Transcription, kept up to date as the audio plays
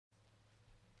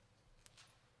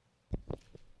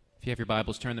If you have your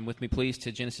Bibles, turn them with me, please,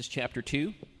 to Genesis chapter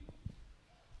 2.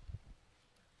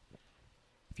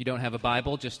 If you don't have a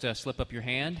Bible, just slip up your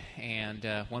hand, and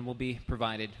one will be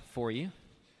provided for you.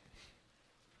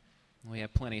 We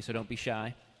have plenty, so don't be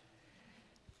shy.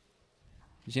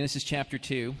 Genesis chapter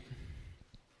 2. We're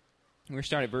going to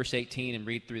start at verse 18 and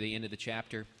read through the end of the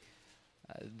chapter.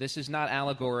 This is not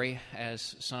allegory,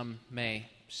 as some may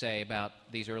say about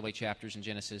these early chapters in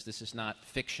Genesis. This is not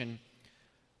fiction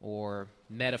or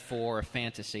metaphor or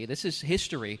fantasy. This is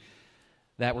history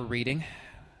that we're reading.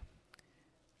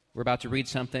 We're about to read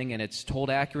something, and it's told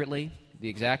accurately, the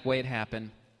exact way it happened.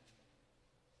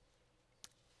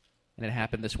 And it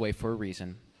happened this way for a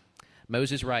reason.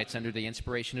 Moses writes under the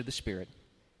inspiration of the Spirit,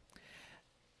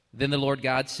 "Then the Lord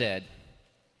God said,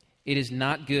 'It is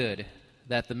not good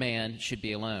that the man should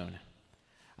be alone.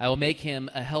 I will make him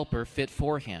a helper fit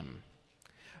for him.'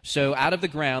 So out of the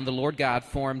ground the Lord God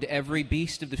formed every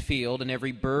beast of the field and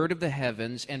every bird of the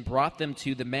heavens and brought them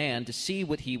to the man to see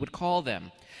what he would call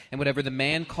them. And whatever the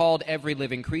man called every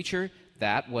living creature,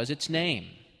 that was its name.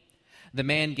 The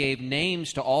man gave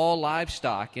names to all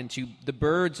livestock and to the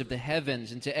birds of the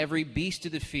heavens and to every beast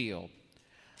of the field.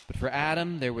 But for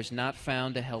Adam there was not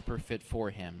found a helper fit for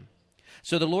him.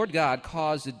 So the Lord God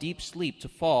caused a deep sleep to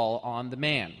fall on the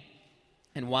man.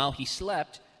 And while he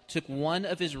slept, took one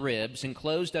of his ribs and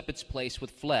closed up its place with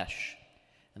flesh.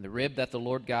 And the rib that the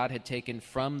Lord God had taken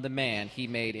from the man he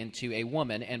made into a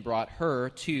woman and brought her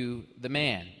to the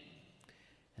man.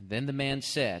 And then the man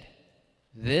said,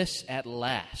 'This at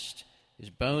last is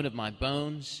bone of my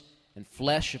bones and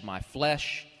flesh of my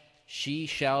flesh. She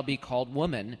shall be called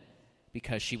woman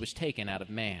because she was taken out of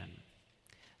man.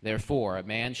 Therefore a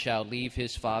man shall leave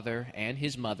his father and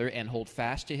his mother and hold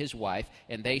fast to his wife,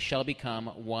 and they shall become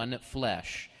one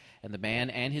flesh.' And the man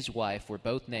and his wife were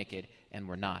both naked and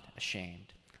were not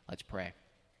ashamed." Let's pray.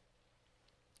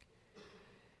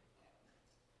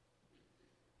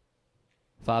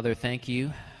 Father, thank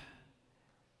you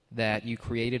that you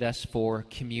created us for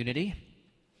community.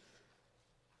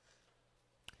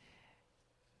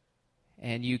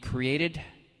 And you created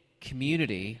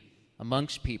community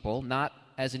amongst people, not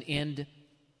as an end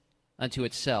unto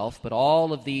itself, but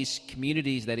all of these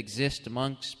communities that exist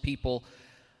amongst people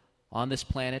on this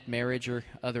planet, marriage or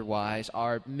otherwise,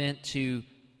 are meant to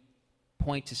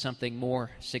point to something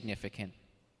more significant.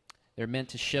 They're meant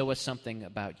to show us something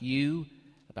about you,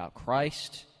 about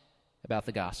Christ, about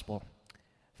the gospel.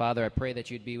 Father, I pray that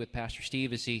you'd be with Pastor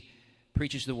Steve as he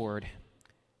preaches the word.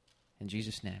 In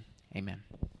Jesus' name, amen.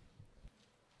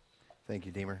 Thank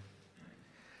you, Deemer.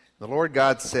 The Lord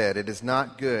God said, "It is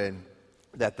not good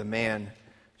that the man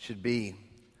should be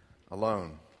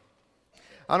alone."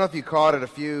 I don't know if you caught it a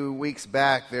few weeks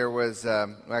back. There was,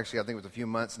 actually I think it was a few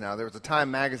months now, there was a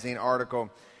Time magazine article,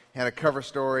 had a cover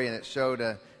story, and it showed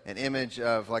an image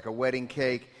of like a wedding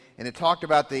cake, and it talked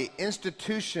about the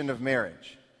institution of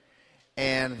marriage.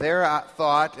 And their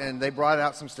thought, and they brought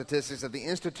out some statistics, that the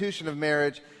institution of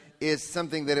marriage is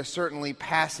something that is certainly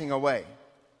passing away.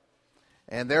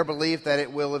 And their belief that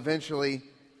it will eventually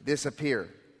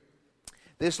disappear.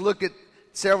 This looked at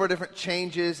several different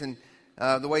changes and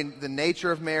the way the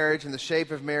nature of marriage and the shape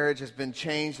of marriage has been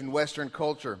changed in Western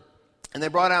culture. And they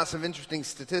brought out some interesting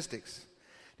statistics.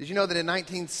 Did you know that in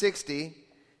 1960,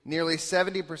 nearly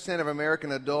 70% of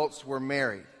American adults were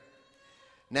married?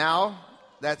 Now,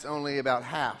 that's only about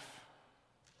half.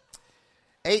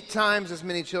 8 times as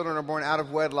many children are born out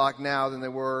of wedlock now than there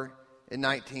were in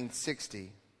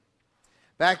 1960.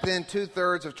 Back then,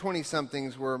 2/3 of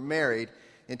 20-somethings were married.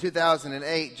 In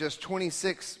 2008, just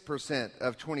 26%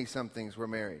 of 20-somethings were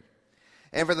married.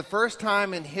 And for the first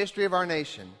time in history of our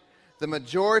nation, the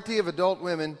majority of adult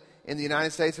women in the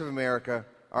United States of America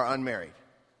are unmarried.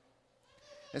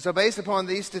 And so based upon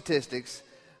these statistics,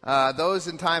 those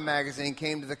in Time magazine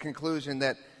came to the conclusion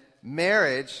that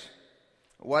marriage,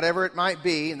 whatever it might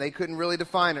be, and they couldn't really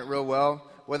define it real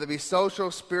well, whether it be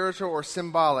social, spiritual, or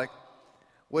symbolic,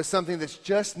 was something that's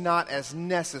just not as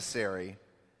necessary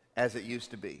as it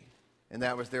used to be. And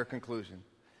that was their conclusion.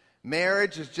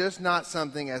 Marriage is just not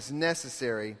something as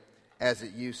necessary as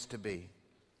it used to be.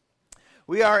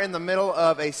 We are in the middle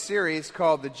of a series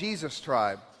called The Jesus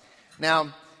Tribe.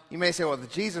 Now, you may say, well, the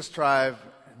Jesus Tribe,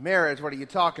 marriage, what are you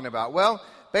talking about? Well,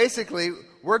 basically,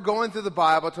 we're going through the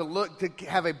Bible to look to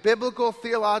have a biblical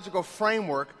theological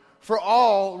framework for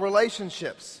all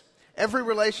relationships. Every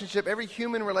relationship, every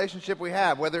human relationship we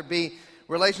have, whether it be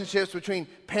relationships between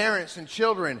parents and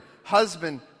children,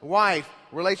 husband, wife,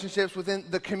 relationships within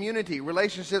the community,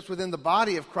 relationships within the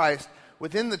body of Christ,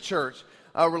 within the church,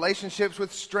 relationships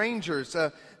with strangers,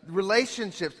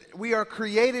 relationships. We are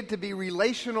created to be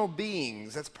relational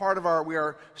beings. That's part of we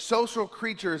are social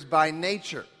creatures by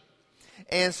nature.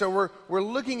 And so we're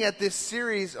looking at this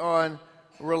series on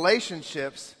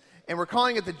relationships, and we're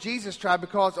calling it the Jesus Tribe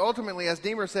because ultimately, as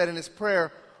Deemer said in his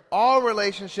prayer, all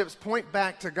relationships point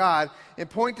back to God and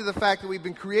point to the fact that we've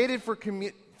been created for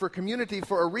community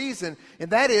for a reason,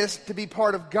 and that is to be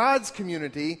part of God's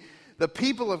community, the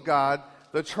people of God,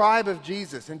 the tribe of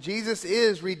Jesus. And Jesus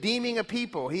is redeeming a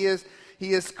people. He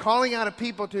is calling out a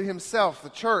people to himself, the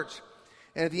church.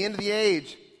 And at the end of the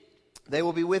age, they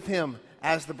will be with him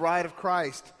as the bride of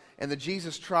Christ, and the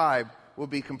Jesus tribe will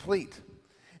be complete.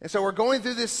 And so we're going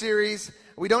through this series.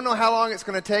 We don't know how long it's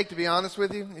going to take, to be honest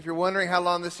with you. If you're wondering how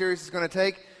long this series is going to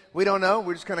take, we don't know.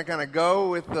 We're just going to kind of go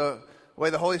with the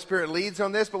way the Holy Spirit leads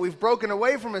on this. But we've broken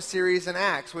away from a series in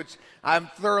Acts, which I'm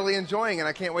thoroughly enjoying, and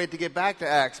I can't wait to get back to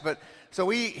Acts. So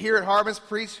we here at Harbin's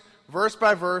preach verse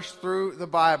by verse through the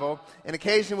Bible, and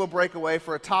occasionally we'll break away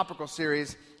for a topical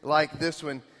series like this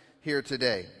one here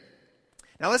today.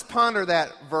 Now let's ponder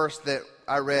that verse that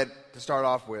I read to start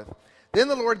off with. Then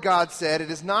the Lord God said,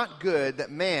 "It is not good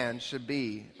that man should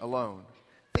be alone."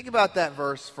 Think about that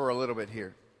verse for a little bit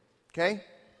here, okay?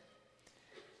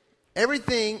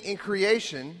 Everything in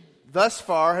creation thus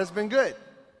far has been good.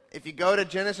 If you go to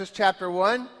Genesis chapter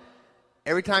 1,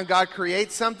 every time God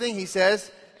creates something, he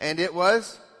says, "And it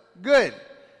was good,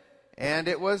 and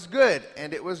it was good,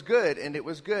 and it was good, and it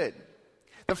was good."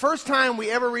 The first time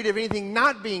we ever read of anything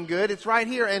not being good, it's right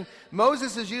here, and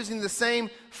Moses is using the same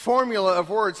formula of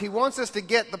words. He wants us to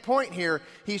get the point here.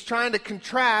 He's trying to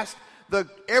contrast the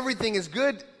everything is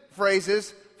good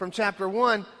phrases from chapter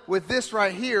 1 with this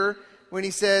right here when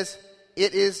he says,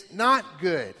 "It is not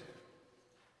good."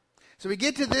 So we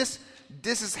get to this.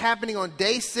 This is happening on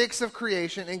day 6 of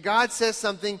creation, and God says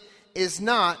something is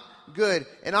not good.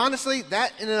 And honestly,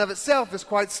 that in and of itself is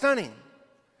quite stunning.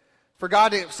 For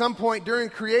God to at some point during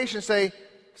creation say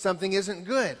something isn't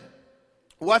good.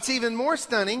 What's even more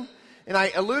stunning, and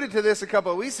I alluded to this a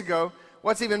couple of weeks ago,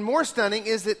 what's even more stunning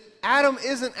is that Adam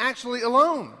isn't actually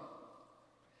alone.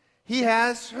 He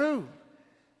has who?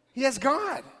 He has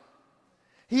God.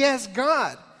 He has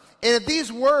God. And if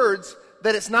these words,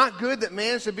 that it's not good that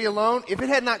man should be alone, if it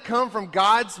had not come from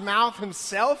God's mouth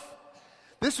himself,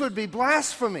 this would be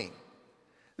blasphemy.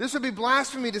 This would be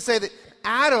blasphemy to say that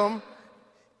Adam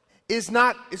it's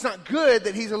not good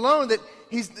that he's alone, that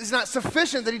it's not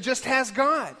sufficient that he just has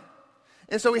God.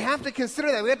 And so we have to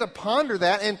consider that. We have to ponder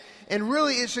that, and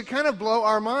really it should kind of blow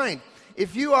our mind.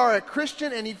 If you are a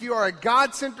Christian and if you are a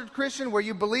God-centered Christian where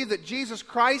you believe that Jesus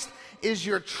Christ is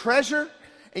your treasure,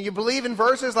 and you believe in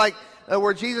verses like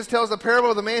where Jesus tells the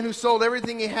parable of the man who sold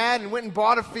everything he had and went and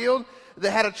bought a field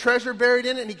that had a treasure buried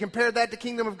in it, and he compared that to the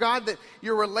kingdom of God, that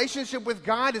your relationship with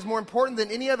God is more important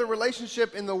than any other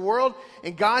relationship in the world,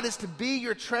 and God is to be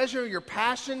your treasure, your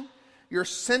passion, your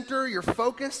center, your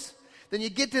focus, then you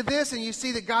get to this and you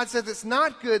see that God says it's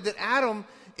not good that Adam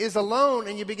is alone,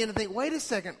 and you begin to think, wait a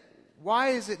second, why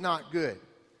is it not good?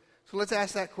 So let's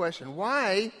ask that question.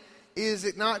 Why is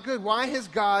it not good? Why has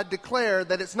God declared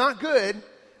that it's not good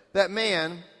that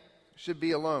man should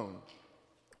be alone?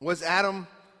 Was Adam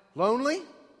lonely?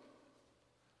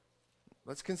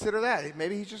 Let's consider that.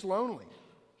 Maybe he's just lonely.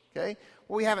 Okay?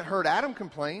 Well, we haven't heard Adam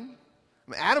complain.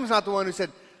 I mean, Adam's not the one who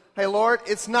said, "Hey, Lord,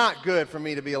 it's not good for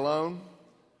me to be alone."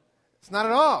 It's not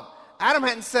at all. Adam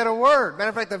hadn't said a word. Matter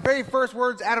of fact, the very first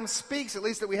words Adam speaks, at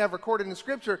least that we have recorded in the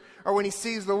Scripture, are when he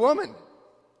sees the woman.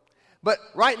 But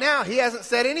right now, he hasn't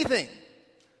said anything.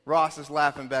 Ross is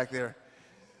laughing back there.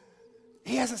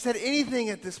 He hasn't said anything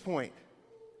at this point.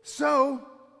 So,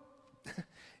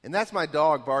 and that's my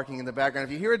dog barking in the background.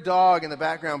 If you hear a dog in the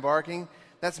background barking,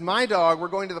 that's my dog. We're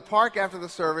going to the park after the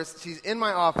service. She's in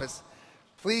my office.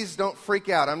 Please don't freak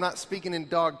out. I'm not speaking in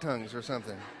dog tongues or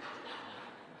something.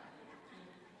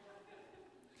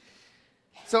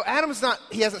 So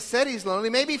he hasn't said he's lonely,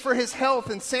 maybe for his health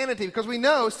and sanity, because we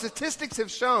know statistics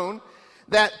have shown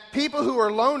that people who are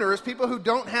loners, people who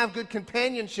don't have good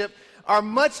companionship, are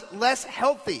much less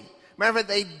healthy. Matter of fact,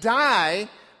 they die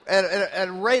at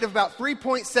a rate of about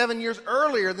 3.7 years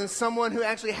earlier than someone who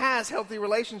actually has healthy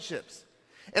relationships.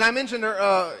 And I mentioned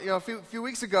a few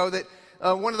weeks ago that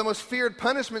one of the most feared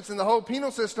punishments in the whole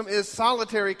penal system is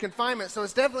solitary confinement. So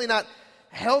it's definitely not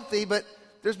healthy, but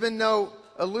there's been no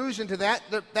allusion to that.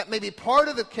 That may be part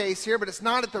of the case here, but it's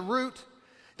not at the root.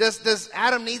 Does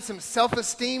Adam need some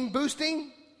self-esteem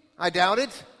boosting? I doubt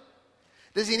it.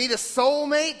 Does he need a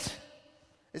soulmate?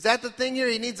 Is that the thing here?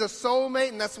 He needs a soulmate,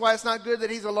 and that's why it's not good that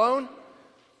he's alone?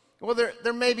 Well,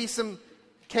 there may be some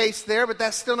case there, but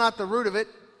that's still not the root of it.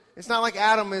 It's not like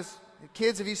Adam is...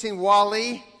 Kids, have you seen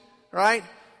Wall-E? Right?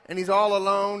 and he's all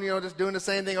alone, just doing the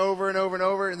same thing over and over and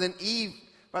over. And then Eve,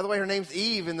 by the way, her name's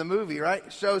Eve in the movie,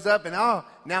 right? Shows up and,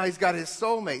 now he's got his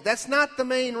soulmate. That's not the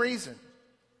main reason.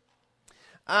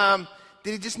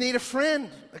 Did he just need a friend,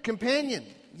 a companion?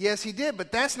 Yes, he did,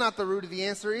 but that's not the root of the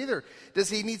answer either. Does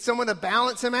he need someone to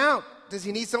balance him out? Does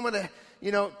he need someone to,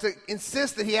 to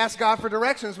insist that he ask God for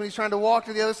directions when he's trying to walk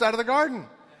to the other side of the garden?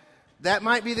 That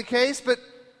might be the case, but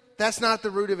that's not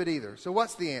the root of it either. So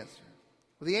what's the answer?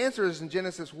 Well, the answer is in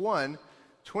Genesis 1,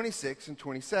 26 and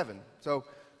 27. So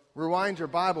rewind your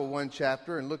Bible one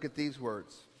chapter and look at these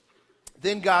words.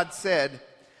 Then God said,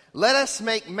 "Let us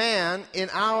make man in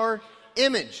our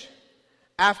image,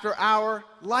 after our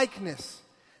likeness,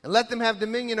 and let them have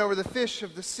dominion over the fish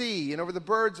of the sea, and over the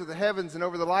birds of the heavens, and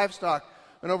over the livestock,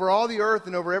 and over all the earth,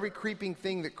 and over every creeping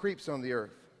thing that creeps on the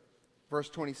earth." Verse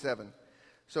 27.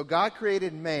 So God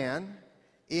created man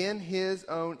in his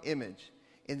own image.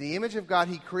 In the image of God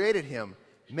he created him.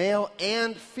 Male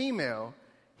and female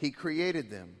he created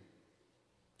them.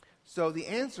 So the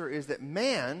answer is that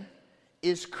man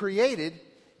is created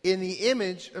in the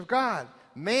image of God.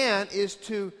 Man is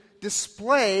to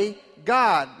display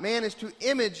God. Man is to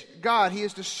image God. He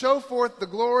is to show forth the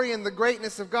glory and the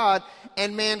greatness of God.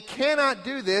 And man cannot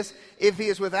do this if he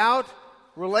is without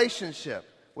relationship,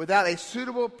 without a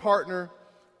suitable partner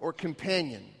or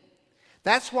companion.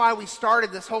 That's why we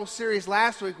started this whole series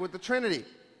last week with the Trinity.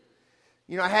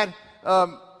 I had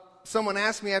someone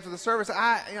ask me after the service,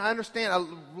 I understand, I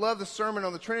love the sermon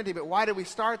on the Trinity, but why did we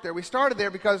start there? We started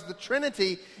there because the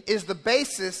Trinity is the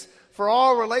basis for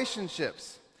all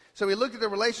relationships. So we looked at the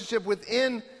relationship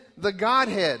within the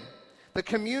Godhead, the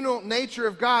communal nature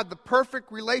of God, the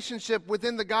perfect relationship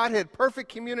within the Godhead,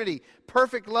 perfect community,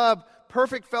 perfect love,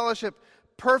 perfect fellowship,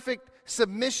 perfect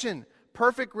submission,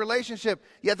 perfect relationship.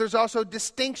 Yet there's also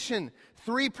distinction.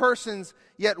 3 persons,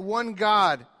 yet one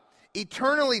God.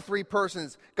 Eternally 3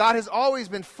 persons. God has always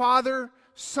been Father,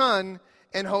 Son,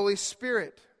 and Holy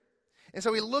Spirit. And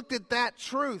so we looked at that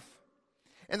truth.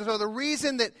 And so the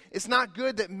reason that it's not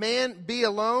good that man be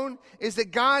alone is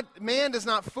that man does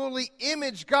not fully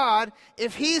image God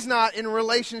if he's not in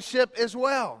relationship as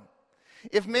well.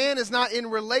 If man is not in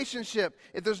relationship,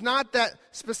 if there's not that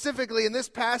specifically in this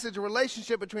passage a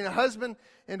relationship between a husband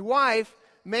and wife,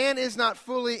 man is not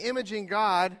fully imaging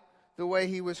God the way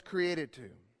he was created to.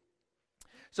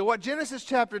 So what Genesis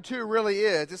chapter 2 really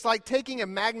is, it's like taking a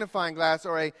magnifying glass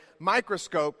or a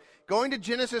microscope, going to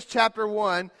Genesis chapter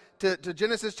 1, to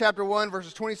Genesis chapter 1,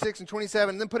 verses 26 and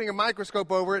 27, and then putting a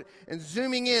microscope over it and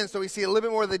zooming in so we see a little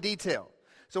bit more of the detail.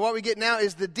 So what we get now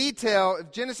is the detail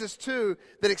of Genesis 2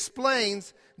 that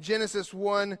explains Genesis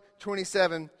 1,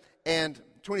 27 and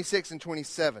 26 and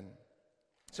 27.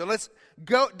 So let's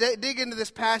go dig into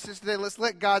this passage today. Let's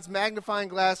let God's magnifying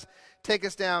glass take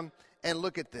us down and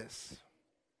look at this.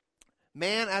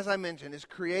 Man, as I mentioned, is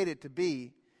created to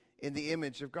be in the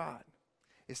image of God.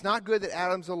 It's not good that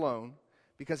Adam's alone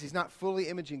because he's not fully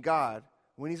imaging God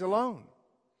when he's alone,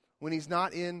 when he's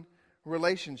not in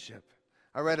relationship.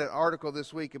 I read an article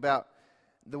this week about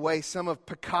the way some of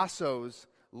Picasso's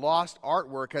lost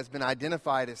artwork has been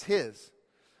identified as his.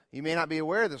 You may not be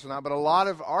aware of this or not, but a lot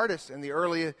of artists in the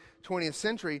early 20th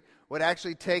century would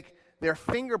actually take their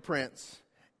fingerprints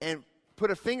and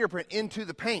put a fingerprint into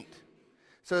the paint.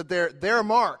 So their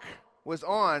mark was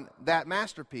on that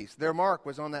masterpiece. Their mark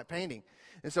was on that painting.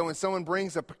 And so when someone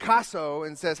brings a Picasso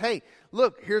and says, "Hey,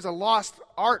 look, here's a lost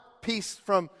art piece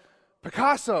from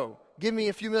Picasso. Give me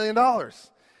a few $1 million.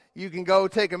 You can go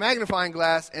take a magnifying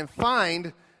glass and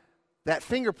find that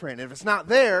fingerprint. If it's not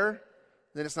there,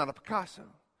 then it's not a Picasso.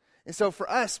 And so for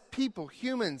us, people,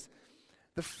 humans,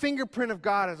 the fingerprint of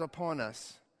God is upon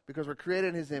us because we're created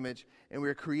in His image and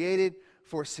we're created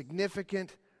for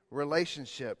significant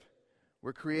relationship.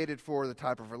 We're created for the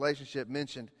type of relationship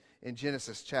mentioned in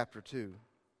Genesis chapter 2.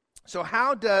 So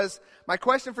my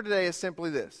question for today is simply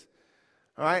this.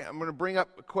 All right, I'm going to bring up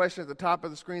a question at the top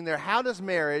of the screen there. How does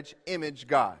marriage image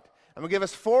God? I'm going to give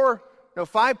us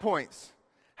 5 points.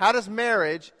 How does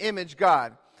marriage image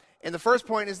God? And the first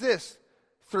point is this: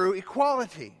 through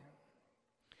equality.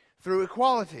 Through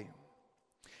equality.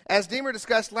 As Deemer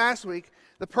discussed last week,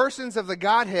 the persons of the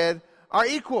Godhead are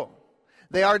equal.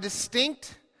 They are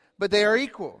distinct, but they are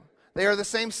equal. They are the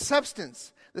same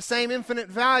substance, the same infinite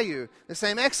value, the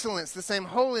same excellence, the same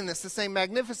holiness, the same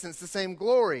magnificence, the same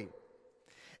glory.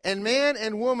 And man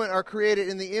and woman are created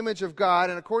in the image of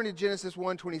God, and according to Genesis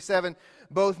 1:27,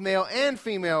 both male and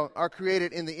female are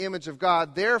created in the image of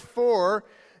God. Therefore,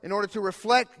 in order to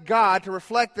reflect God, to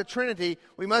reflect the Trinity,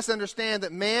 we must understand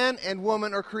that man and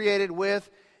woman are created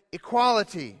with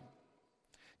equality.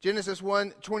 Genesis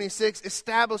 1:26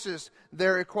 establishes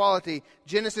their equality.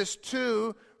 Genesis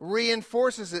 2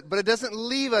 reinforces it, but it doesn't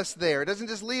leave us there. It doesn't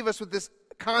just leave us with this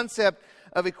concept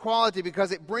of equality,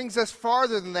 because it brings us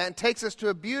farther than that and takes us to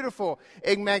a beautiful,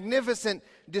 a magnificent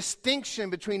distinction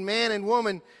between man and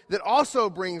woman that also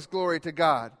brings glory to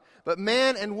God. But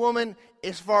man and woman,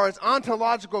 as far as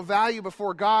ontological value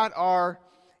before God, are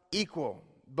equal.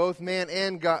 Both man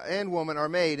and God and woman are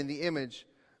made in the image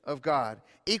of God.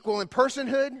 Equal in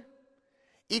personhood,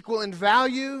 equal in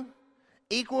value,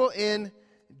 equal in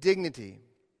dignity.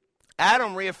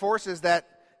 Adam reinforces that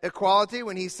equality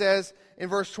when he says in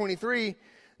verse 23,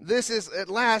 "This is at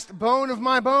last bone of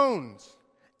my bones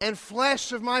and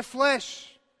flesh of my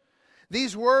flesh."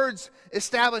 These words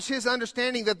establish his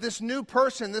understanding that this new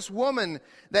person, this woman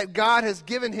that God has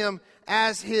given him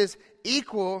as his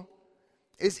equal,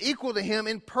 is equal to him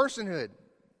in personhood.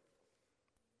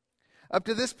 Up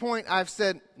to this point, I've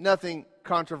said nothing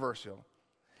controversial.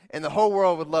 And the whole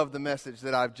world would love the message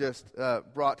that I've just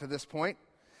brought to this point.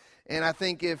 And I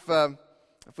think if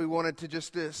we wanted to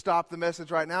just stop the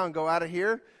message right now and go out of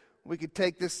here, we could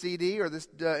take this CD or this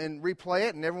and replay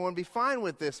it, and everyone would be fine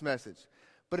with this message.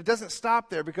 But it doesn't stop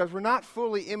there, because we're not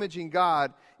fully imaging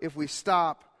God if we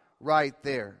stop right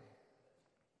there.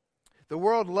 The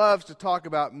world loves to talk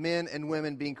about men and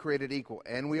women being created equal,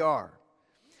 and we are.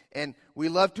 And we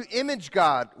love to image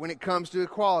God when it comes to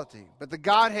equality. But the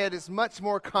Godhead is much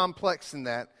more complex than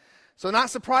that. So not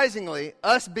surprisingly,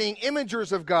 us being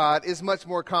imagers of God is much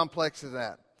more complex than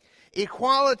that.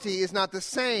 Equality is not the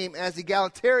same as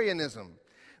egalitarianism.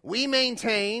 We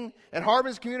maintain at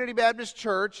Harbin's Community Baptist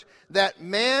Church that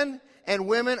men and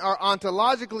women are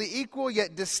ontologically equal,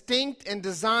 yet distinct and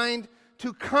designed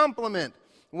to complement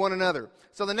one another.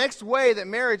 So the next way that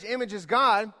marriage images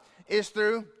God is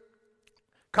through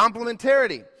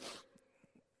complementarity.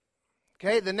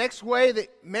 Okay, the next way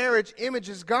that marriage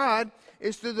images God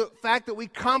is through the fact that we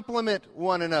complement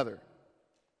one another.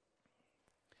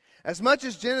 As much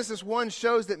as Genesis 1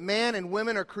 shows that man and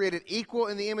women are created equal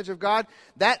in the image of God,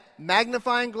 that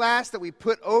magnifying glass that we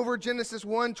put over Genesis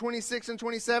 1, 26 and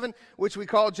 27, which we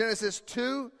call Genesis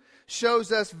 2,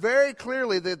 shows us very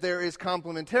clearly that there is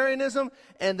complementarianism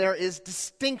and there is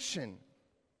distinction.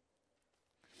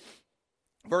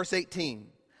 Verse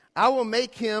 18, "I will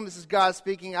make him," this is God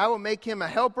speaking, "I will make him a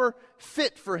helper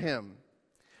fit for him."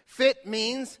 Fit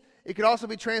means, it could also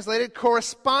be translated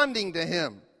corresponding to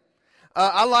him.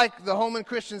 I like the Holman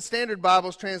Christian Standard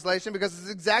Bible's translation, because it's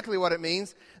exactly what it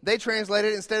means. They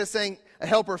translated, instead of saying a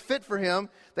helper fit for him,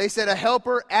 they said a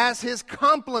helper as his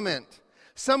complement.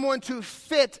 Someone to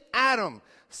fit Adam.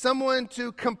 Someone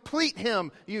to complete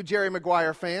him, you Jerry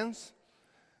Maguire fans.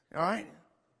 All right?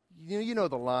 You know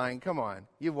the line. Come on.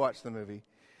 You've watched the movie.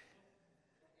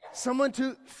 Someone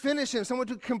to finish him. Someone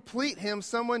to complete him.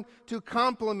 Someone to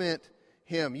complement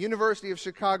him. University of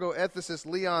Chicago ethicist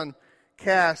Leon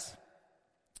Kass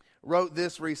wrote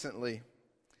this recently.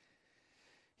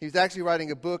 He was actually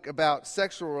writing a book about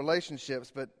sexual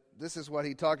relationships, but this is what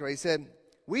he talked about. He said,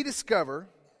 we've discovered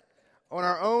that on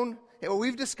our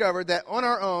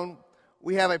own,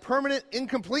 we have a permanent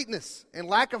incompleteness and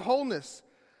lack of wholeness,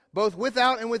 both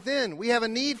without and within. We have a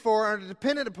need for and are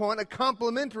dependent upon a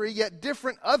complementary yet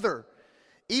different other,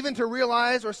 even to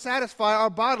realize or satisfy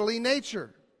our bodily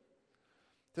nature.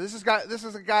 So this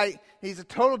is a guy, he's a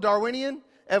total Darwinian,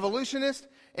 evolutionist,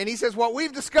 and he says, what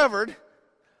we've discovered,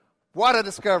 what a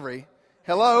discovery,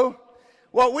 hello?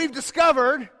 What we've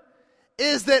discovered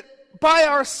is that by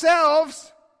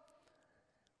ourselves,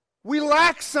 we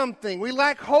lack something. We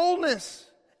lack wholeness.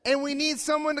 And we need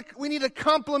a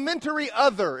complementary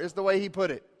other, is the way he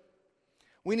put it.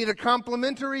 We need a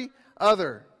complementary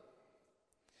other.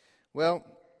 Well,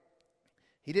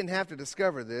 he didn't have to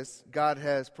discover this. God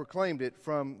has proclaimed it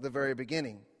from the very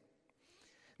beginning.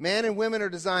 Man and women are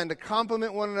designed to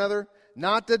complement one another,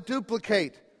 not to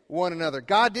duplicate one another.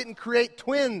 God didn't create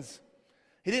twins.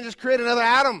 He didn't just create another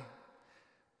Adam.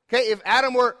 Okay, if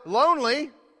Adam were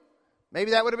lonely, maybe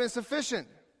that would have been sufficient.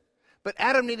 But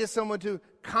Adam needed someone to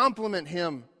complement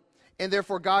him, and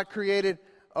therefore God created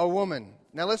a woman.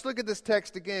 Now let's look at this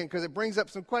text again, because it brings up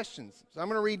some questions. So I'm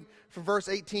going to read from verse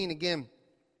 18 again.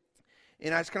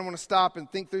 And I just kind of want to stop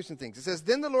and think through some things. It says,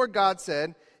 "Then the Lord God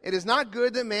said, it is not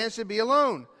good that man should be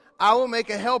alone. I will make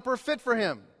a helper fit for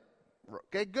him."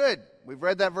 Okay, good. We've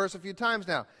read that verse a few times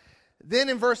now. Then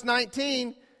in verse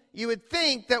 19, you would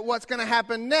think that what's going to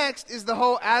happen next is the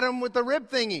whole Adam with the rib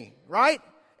thingy, right?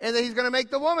 And that he's going to make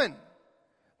the woman.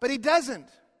 But he doesn't.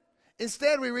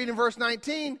 Instead, we read in verse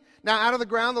 19, "Now out of the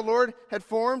ground the Lord had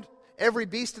formed every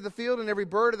beast of the field and every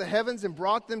bird of the heavens and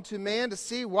brought them to man to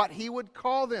see what he would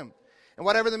call them. And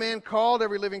whatever the man called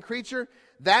every living creature,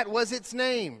 that was its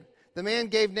name. The man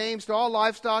gave names to all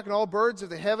livestock and all birds of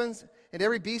the heavens and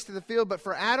every beast of the field. But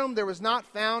for Adam there was not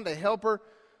found a helper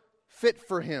fit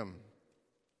for him.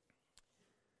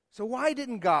 So why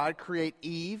didn't God create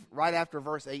Eve right after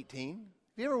verse 18? Have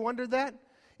you ever wondered that?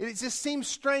 It just seems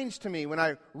strange to me when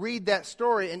I read that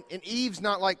story, and Eve's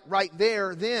not like right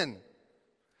there then.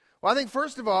 Well, I think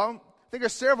first of all, I think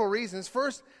there's several reasons.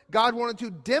 First, God wanted to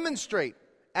demonstrate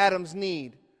Adam's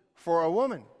need for a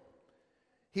woman.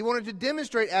 He wanted to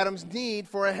demonstrate Adam's need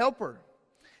for a helper.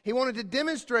 He wanted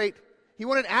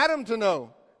Adam to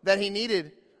know that he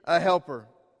needed a helper.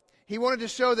 He wanted to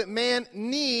show that man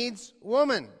needs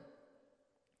woman.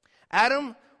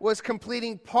 Adam was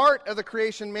completing part of the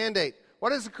creation mandate.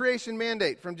 What is the creation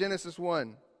mandate from Genesis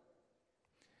 1?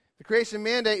 The creation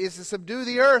mandate is to subdue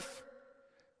the earth.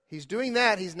 He's doing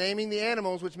that. He's naming the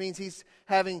animals, which means he's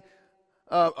having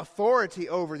authority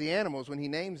over the animals when he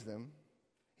names them.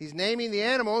 He's naming the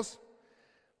animals,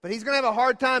 but he's going to have a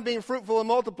hard time being fruitful and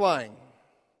multiplying.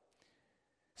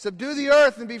 Subdue the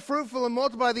earth and be fruitful and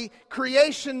multiply. The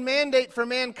creation mandate for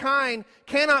mankind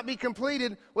cannot be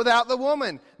completed without the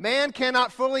woman. Man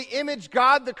cannot fully image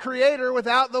God the Creator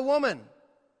without the woman.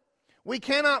 We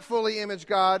cannot fully image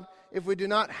God if we do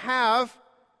not have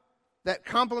that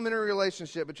complementary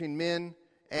relationship between men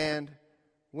and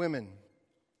women.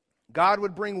 God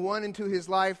would bring one into his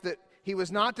life that he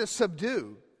was not to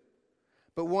subdue,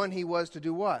 but one he was to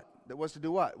do what? That was to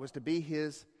do what? Was to be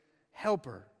his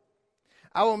helper.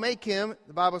 I will make him,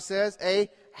 the Bible says, a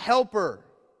helper.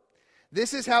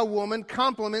 This is how woman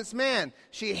complements man.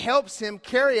 She helps him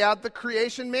carry out the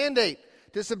creation mandate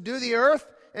to subdue the earth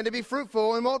and to be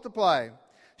fruitful and multiply.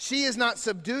 She is not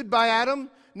subdued by Adam,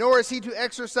 nor is he to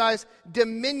exercise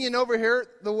dominion over her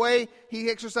the way he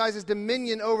exercises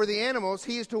dominion over the animals.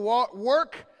 He is to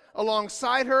work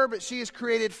alongside her, but she is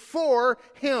created for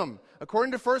him.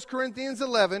 According to 1 Corinthians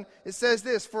 11, it says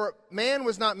this, "For man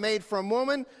was not made from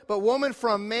woman, but woman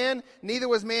from man. Neither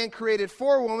was man created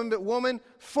for woman, but woman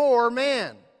for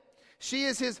man." She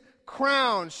is his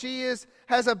crown. She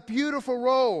has a beautiful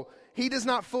role. He does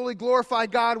not fully glorify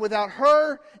God without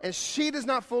her, and she does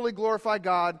not fully glorify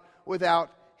God without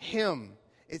him.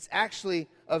 It's actually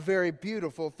a very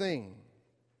beautiful thing.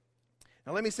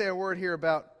 Now let me say a word here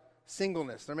about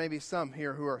singleness. There may be some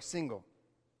here who are single.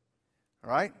 All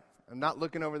right? I'm not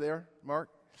looking over there, Mark.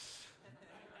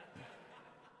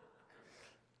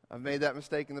 I've made that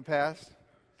mistake in the past.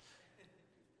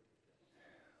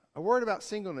 A word about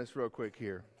singleness real quick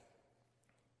here.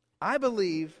 I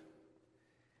believe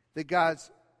that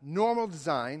God's normal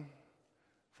design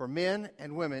for men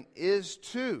and women is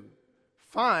to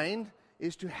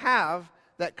have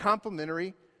that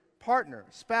complementary partner,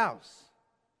 spouse.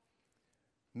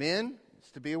 Men,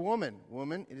 it's to be a woman.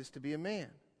 Woman, it is to be a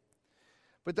man.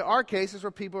 But there are cases where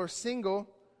people are single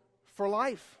for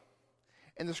life.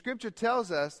 And the Scripture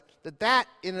tells us that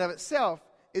in and of itself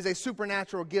is a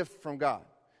supernatural gift from God.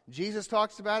 Jesus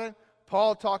talks about it.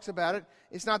 Paul talks about it.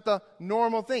 It's not the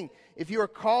normal thing. If you are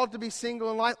called to be single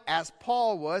in life, as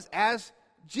Paul was, as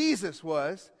Jesus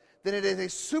was, then it is a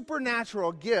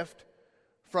supernatural gift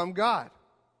from God.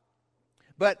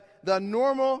 But the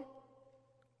normal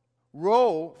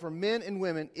role for men and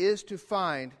women is to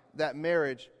find that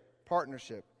marriage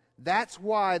partnership. That's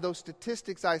why those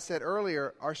statistics I said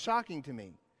earlier are shocking to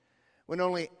me, when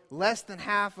only less than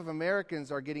half of Americans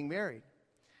are getting married.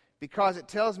 Because it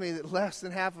tells me that less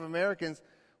than half of Americans,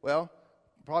 well,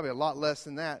 probably a lot less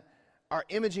than that, are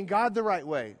imaging God the right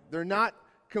way. They're not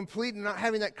complete and not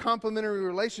having that complementary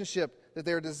relationship that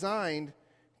they're designed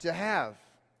to have.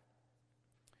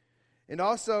 And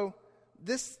also,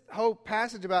 this whole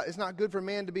passage about it's not good for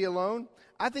man to be alone,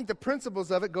 I think the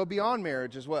principles of it go beyond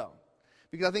marriage as well.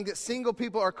 Because I think that single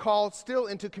people are called still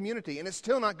into community, and it's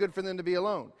still not good for them to be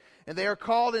alone. And they are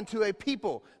called into a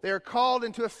people. They are called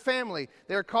into a family.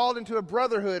 They are called into a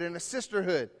brotherhood and a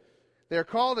sisterhood. They are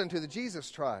called into the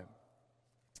Jesus tribe.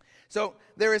 So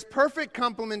there is perfect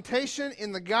complementation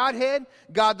in the Godhead.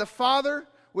 God the Father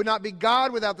would not be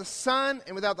God without the Son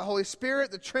and without the Holy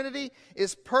Spirit. The Trinity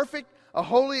is perfect, a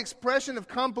holy expression of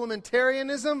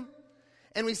complementarianism.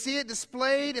 And we see it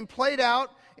displayed and played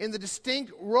out in the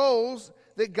distinct roles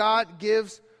that God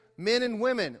gives men and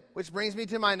women. Which brings me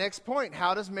to my next point.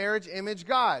 How does marriage image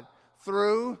God?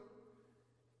 Through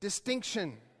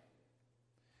distinction.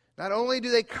 Not only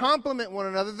do they complement one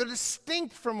another, they're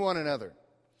distinct from one another.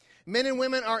 Men and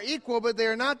women are equal, but they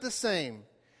are not the same.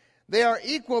 They are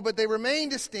equal, but they remain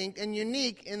distinct and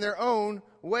unique in their own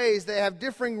ways. They have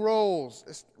differing roles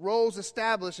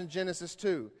established in Genesis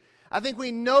 2. I think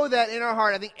we know that in our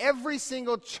heart. I think every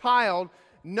single child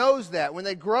knows that. When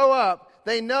they grow up,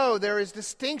 they know there is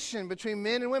distinction between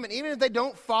men and women. Even if they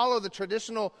don't follow the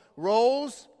traditional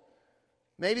roles,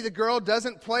 maybe the girl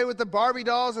doesn't play with the Barbie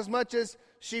dolls as much as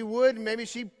she would. Maybe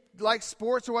she likes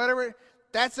sports or whatever.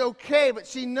 That's okay, but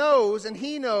she knows and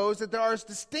he knows that there is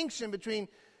distinction between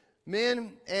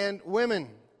men and women.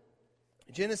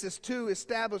 Genesis 2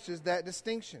 establishes that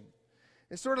distinction.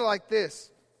 It's sort of like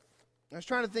this. I was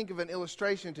trying to think of an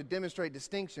illustration to demonstrate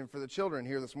distinction for the children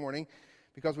here this morning,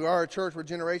 because we are a church where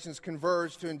generations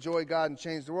converge to enjoy God and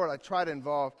change the world. I try to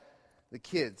involve the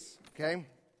kids, okay?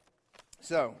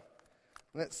 So,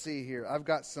 let's see here. I've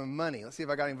got some money. Let's see if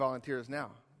I got any volunteers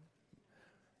now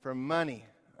for money.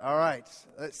 All right,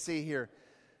 let's see here.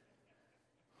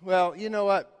 Well, you know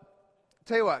what?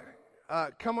 Tell you what.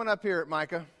 Come on up here,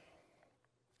 Micah.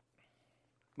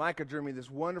 Micah drew me this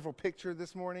wonderful picture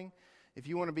this morning. If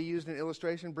you want to be used in an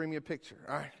illustration, bring me a picture.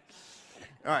 All right.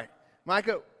 All right.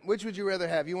 Micah, which would you rather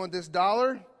have? You want this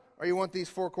dollar or you want these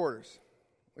 4 quarters?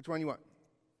 Which one you want?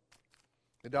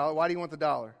 The dollar? Why do you want the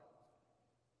dollar?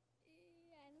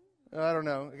 I don't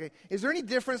know. Okay. Is there any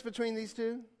difference between these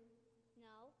two?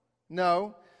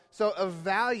 No. So of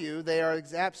value, they are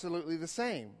absolutely the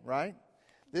same, right?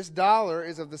 This dollar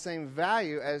is of the same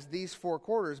value as these 4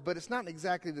 quarters, but it's not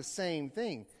exactly the same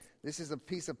thing. This is a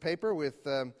piece of paper with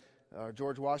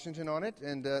George Washington on it,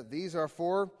 and these are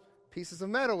 4 pieces of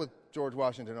metal with George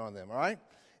Washington on them, all right?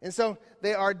 And so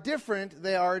they are different,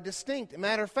 they are distinct.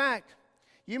 Matter of fact,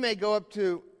 you may go up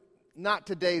to, not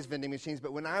today's vending machines,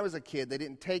 but when I was a kid, they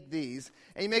didn't take these.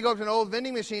 And you may go up to an old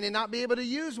vending machine and not be able to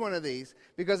use one of these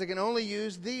because it can only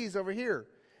use these over here.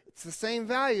 It's the same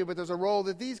value, but there's a role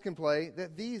that these can play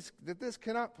that this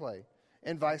cannot play,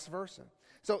 and vice versa.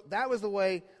 So that was the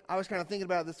way I was kind of thinking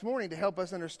about it this morning to help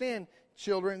us understand,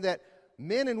 children, that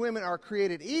men and women are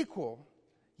created equal,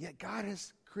 yet God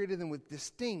has created them with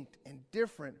distinct and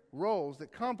different roles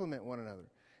that complement one another.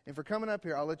 And for coming up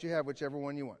here, I'll let you have whichever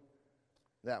one you want.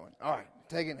 That one. All right.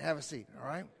 Take it and have a seat. All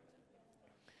right.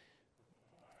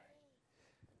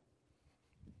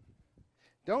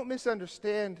 Don't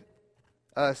misunderstand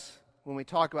us when we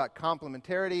talk about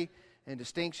complementarity and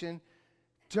distinction.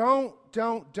 Don't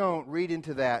read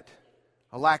into that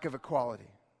a lack of equality.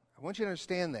 I want you to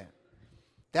understand that.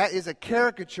 That is a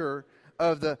caricature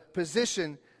of the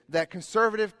position that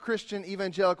conservative Christian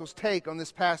evangelicals take on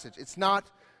this passage. It's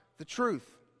not the truth.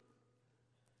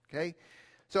 Okay?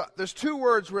 So there's 2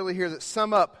 words really here that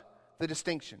sum up the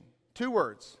distinction. 2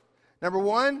 words. Number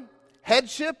 1,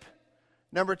 headship.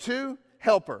 Number 2,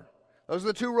 helper. Those are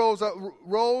the 2 roles.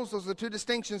 Those are the 2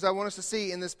 distinctions I want us to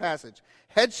see in this passage.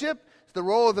 Headship is the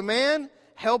role of the man.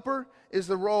 Helper is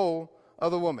the role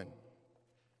of the woman.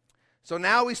 So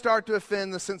now we start to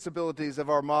offend the sensibilities of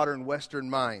our modern Western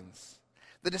minds.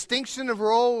 The distinction of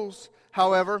roles,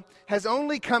 however, has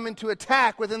only come into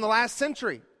attack within the last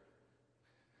century.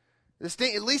 At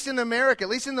least in America, at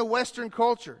least in the Western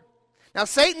culture. Now,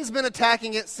 Satan's been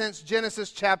attacking it since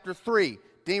Genesis chapter 3.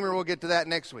 Deemer will get to that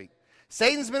next week.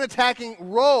 Satan's been attacking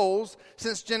roles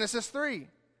since Genesis 3.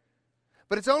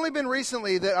 But it's only been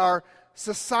recently that our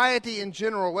society in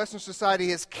general, Western society,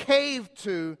 has caved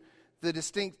to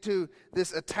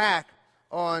this attack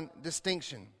on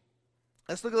distinction.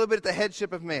 Let's look a little bit at the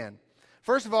headship of man.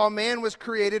 First of all, man was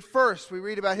created first. We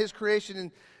read about his creation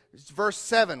in verse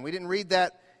 7. We didn't read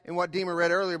that in what Deemer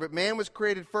read earlier, but man was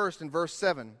created first in verse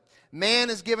 7. Man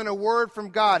is given a word from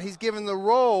God. He's given the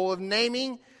role of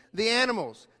naming the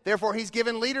animals. Therefore, he's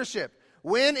given leadership.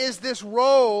 When is this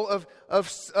role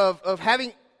of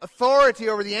having authority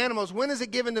over the animals, when is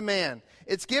it given to man?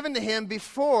 It's given to him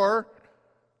before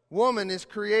woman is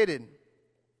created.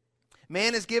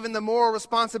 Man is given the moral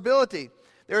responsibility.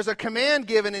 There's a command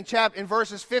given in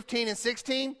verses 15 and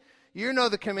 16. You know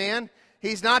the command.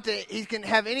 He can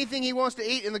have anything he wants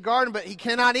to eat in the garden, but he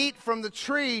cannot eat from the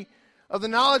tree of the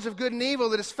knowledge of good and evil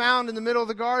that is found in the middle of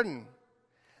the garden.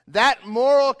 That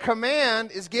moral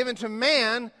command is given to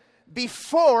man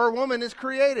before woman is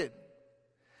created.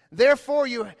 Therefore,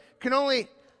 you can only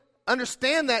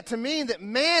understand that to mean that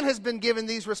man has been given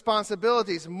these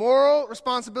responsibilities, moral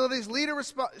responsibilities,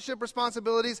 leadership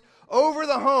responsibilities over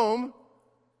the home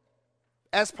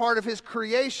as part of his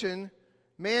creation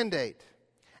mandate.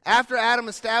 After Adam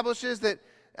establishes that,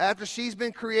 after she's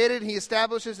been created, he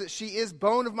establishes that she is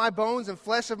bone of my bones and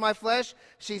flesh of my flesh.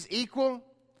 She's equal.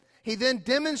 He then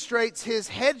demonstrates his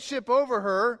headship over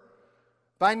her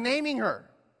by naming her.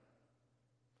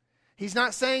 He's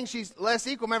not saying she's less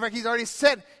equal. Matter of fact, he's already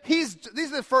said, these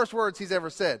are the first words he's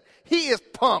ever said. He is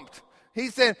pumped.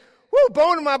 He's saying, woo,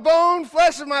 bone of my bone,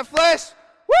 flesh of my flesh.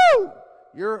 Woo,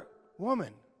 you're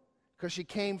woman. Because she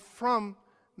came from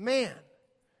man.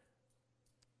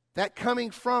 That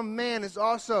coming from man is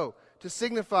also to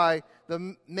signify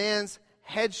the man's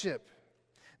headship.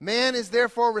 Man is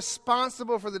therefore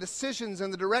responsible for the decisions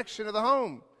and the direction of the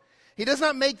home. He does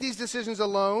not make these decisions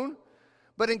alone,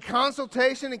 but in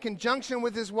consultation, in conjunction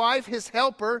with his wife, his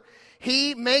helper,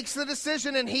 he makes the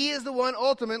decision, and he is the one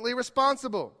ultimately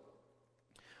responsible.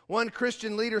 One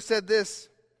Christian leader said this: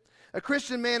 a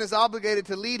Christian man is obligated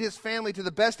to lead his family to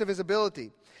the best of his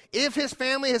ability. If his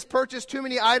family has purchased too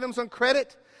many items on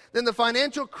credit, then the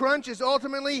financial crunch is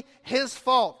ultimately his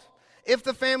fault. If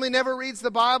the family never reads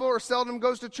the Bible or seldom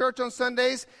goes to church on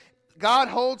Sundays, God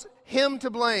holds him to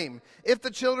blame. If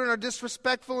the children are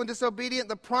disrespectful and disobedient,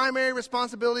 the primary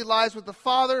responsibility lies with the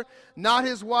father, not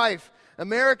his wife.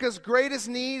 America's greatest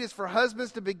need is for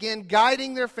husbands to begin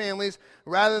guiding their families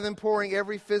rather than pouring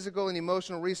every physical and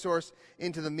emotional resource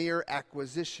into the mere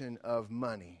acquisition of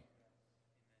money.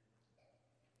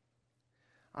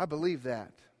 I believe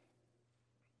that.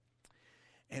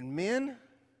 And men,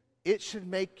 it should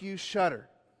make you shudder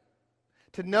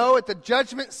to know at the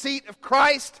judgment seat of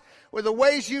Christ, where the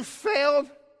ways you failed,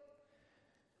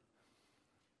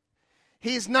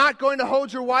 He's not going to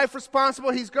hold your wife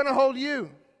responsible. He's going to hold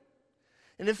you.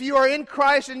 And if you are in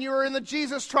Christ and you are in the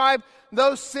Jesus tribe,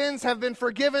 those sins have been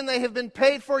forgiven. They have been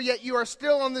paid for, yet you are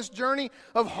still on this journey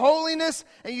of holiness,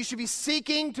 and you should be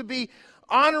seeking to be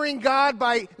honoring God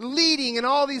by leading in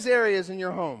all these areas in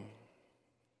your home.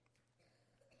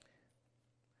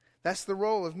 That's the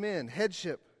role of men,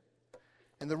 headship.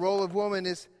 And the role of woman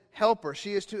is helper.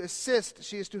 She is to assist.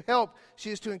 She is to help.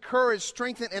 She is to encourage,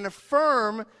 strengthen, and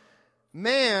affirm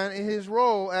man in his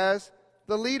role as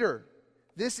the leader.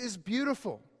 This is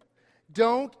beautiful.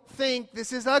 Don't think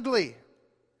this is ugly.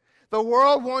 The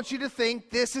world wants you to think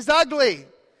this is ugly.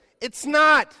 It's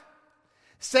not.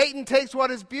 Satan takes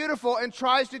what is beautiful and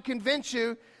tries to convince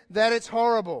you that it's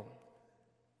horrible.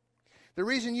 The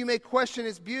reason you may question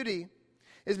its beauty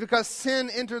is because sin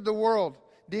entered the world.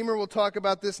 Deemer will talk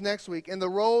about this next week. And the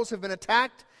roles have been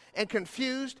attacked and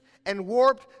confused and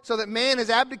warped so that man has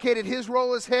abdicated his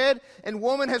role as head and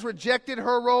woman has rejected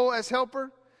her role as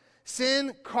helper.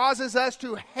 Sin causes us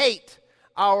to hate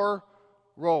our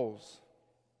roles.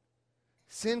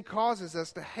 Sin causes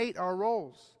us to hate our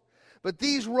roles. But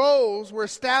these roles were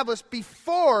established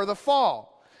before the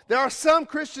fall. There are some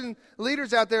Christian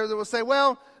leaders out there that will say,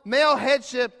 well, male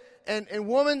headship and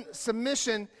woman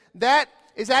submission, that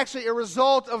is actually a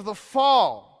result of the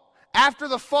fall. After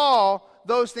the fall,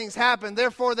 those things happen.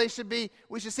 Therefore,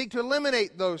 we should seek to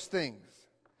eliminate those things.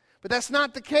 But that's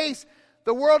not the case.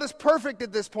 The world is perfect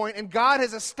at this point, and God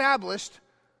has established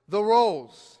the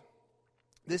roles.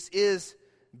 This is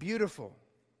beautiful.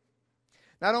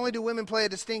 Not only do women play a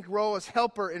distinct role as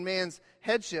helper in man's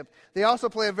headship, they also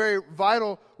play a very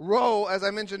vital role, as I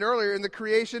mentioned earlier, in the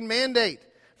creation mandate.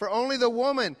 For only the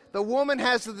woman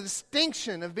has the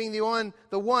distinction of being the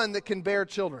one that can bear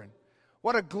children.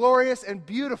 What a glorious and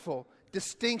beautiful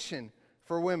distinction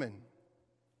for women.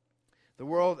 The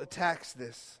world attacks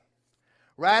this.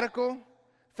 Radical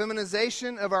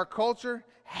feminization of our culture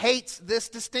hates this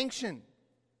distinction.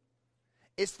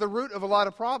 It's the root of a lot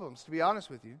of problems, to be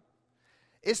honest with you.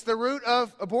 It's the root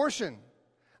of abortion.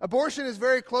 Abortion is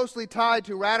very closely tied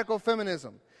to radical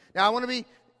feminism. Now, I want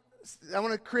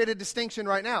to create a distinction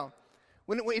right now.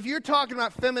 If you're talking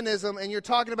about feminism and you're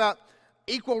talking about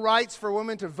equal rights for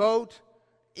women to vote,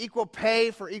 equal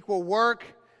pay for equal work,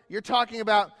 you're talking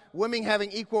about women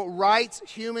having equal rights,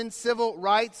 human civil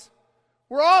rights,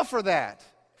 we're all for that.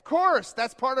 Of course,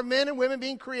 that's part of men and women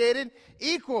being created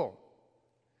equal.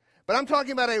 But I'm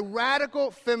talking about a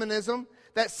radical feminism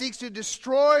that seeks to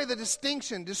destroy the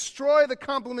distinction, destroy the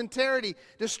complementarity,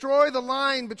 destroy the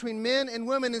line between men and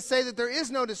women and say that there is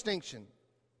no distinction.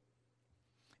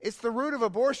 It's the root of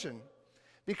abortion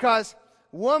because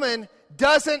woman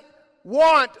doesn't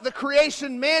want the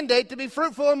creation mandate to be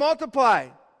fruitful and multiply.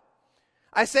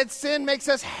 I said sin makes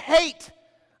us hate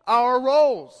our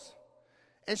roles.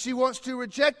 And she wants to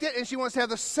reject it, and she wants to have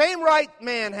the same right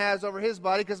man has over his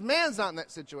body because man's not in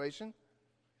that situation.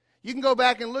 You can go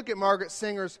back and look at Margaret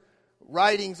Sanger's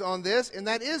writings on this, and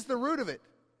that is the root of it.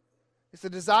 It's the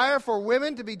desire for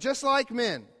women to be just like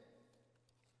men.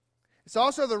 It's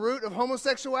also the root of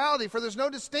homosexuality, for there's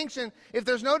no distinction. If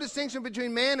there's no distinction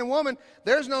between man and woman,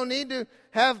 there's no need to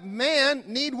have man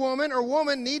need woman or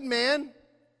woman need man.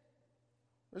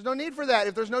 There's no need for that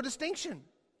if there's no distinction.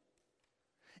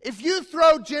 If you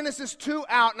throw Genesis 2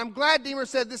 out, and I'm glad Deemer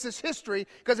said this is history,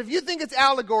 because if you think it's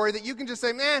allegory that you can just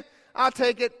say, I'll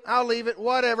take it, I'll leave it,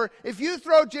 whatever. If you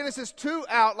throw Genesis 2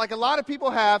 out, like a lot of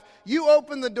people have, you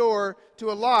open the door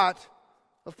to a lot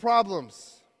of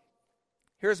problems.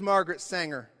 Here's Margaret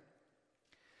Sanger.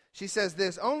 She says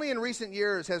this, only in recent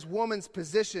years has woman's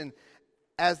position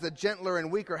as the gentler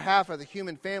and weaker half of the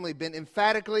human family been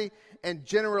emphatically and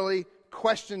generally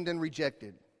questioned and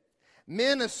rejected.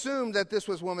 Men assumed that this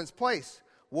was woman's place.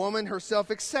 Woman herself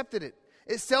accepted it.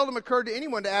 It seldom occurred to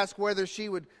anyone to ask whether she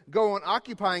would go on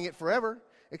occupying it forever,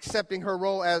 accepting her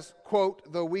role as,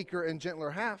 quote, the weaker and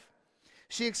gentler half.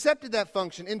 She accepted that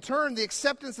function. In turn, the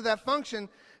acceptance of that function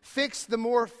fixed the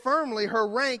more firmly her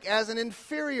rank as an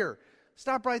inferior.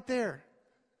 Stop right there.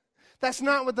 That's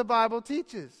not what the Bible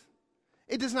teaches.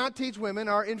 It does not teach women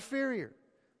are inferior.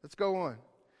 Let's go on.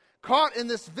 Caught in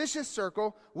this vicious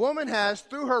circle, woman has,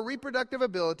 through her reproductive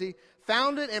ability,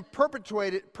 founded and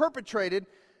perpetrated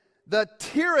the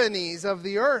tyrannies of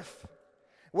the earth.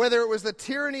 Whether it was the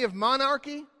tyranny of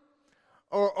monarchy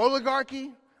or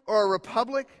oligarchy or a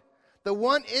republic, the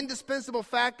one indispensable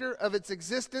factor of its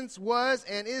existence was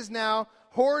and is now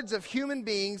hordes of human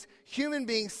beings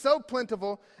so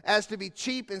plentiful as to be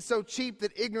cheap, and so cheap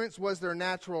that ignorance was their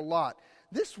natural lot.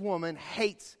 This woman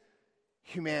hates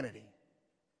humanity.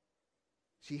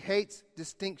 She hates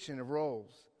distinction of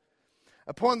roles.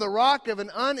 Upon the rock of an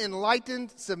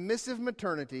unenlightened, submissive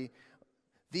maternity,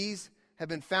 these have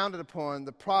been founded upon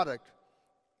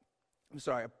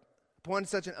upon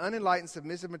such an unenlightened,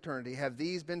 submissive maternity have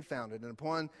these been founded, and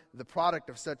upon the product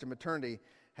of such a maternity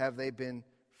have they been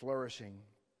flourishing.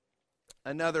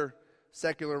 Another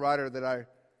secular writer that I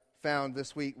found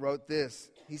this week wrote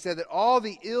this. He said that all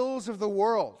the ills of the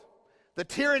world, the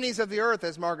tyrannies of the earth,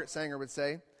 as Margaret Sanger would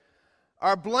say,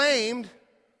 are blamed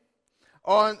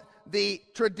on the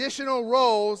traditional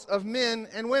roles of men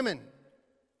and women.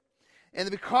 And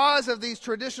because of these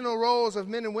traditional roles of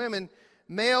men and women,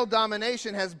 male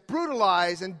domination has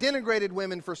brutalized and denigrated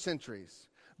women for centuries.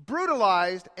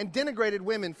 Brutalized and denigrated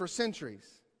women for centuries.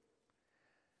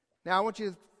 Now, I want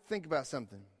you to think about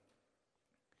something.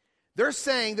 They're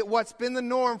saying that what's been the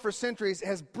norm for centuries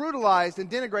has brutalized and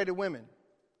denigrated women.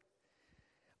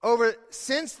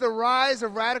 Since the rise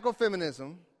of radical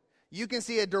feminism, you can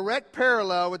see a direct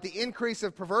parallel with the increase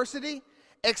of perversity,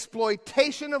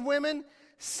 exploitation of women,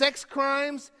 sex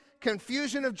crimes,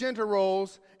 confusion of gender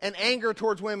roles, and anger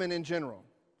towards women in general.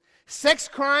 Sex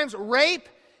crimes, rape,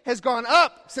 has gone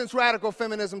up since radical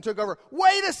feminism took over.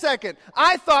 Wait a second.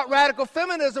 I thought radical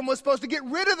feminism was supposed to get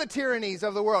rid of the tyrannies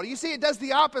of the world. You see, it does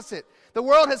the opposite. The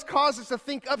world has caused us to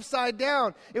think upside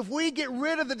down. If we get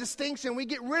rid of the distinction, we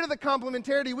get rid of the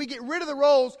complementarity, we get rid of the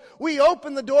roles, we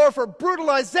open the door for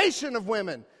brutalization of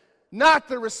women, not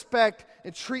the respect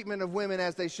and treatment of women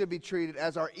as they should be treated,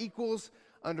 as our equals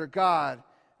under God,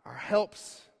 our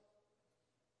helps.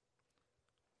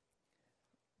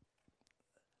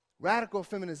 Radical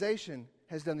feminization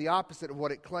has done the opposite of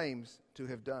what it claims to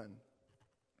have done.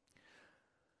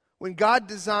 When God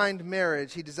designed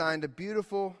marriage, He designed a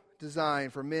beautiful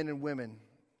design for men and women,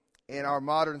 and our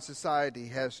modern society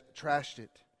has trashed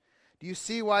it. Do you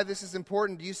see why this is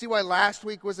important? Do you see why last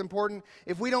week was important?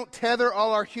 If we don't tether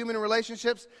all our human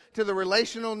relationships to the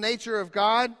relational nature of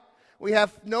God, we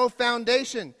have no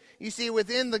foundation. You see,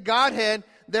 within the Godhead,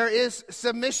 there is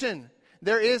submission.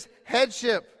 There is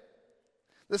headship.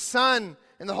 The Son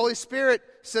and the Holy Spirit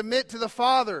submit to the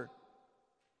Father.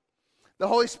 The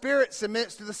Holy Spirit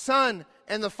submits to the Son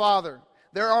and the Father.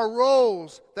 There are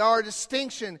roles, there are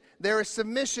distinction, there is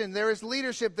submission, there is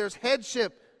leadership, there's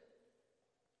headship.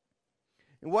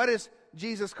 And what does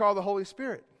Jesus call the Holy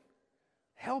Spirit?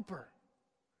 Helper.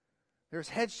 There's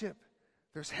headship,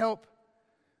 there's help,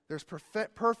 there's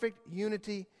perfect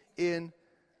unity in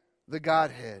the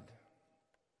Godhead.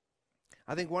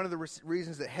 I think one of the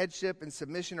reasons that headship and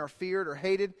submission are feared or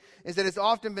hated is that it's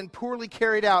often been poorly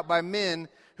carried out by men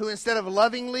who, instead of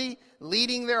lovingly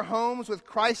leading their homes with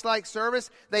Christ-like service,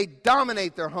 they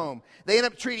dominate their home. They end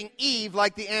up treating Eve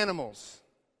like the animals.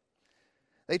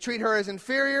 They treat her as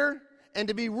inferior and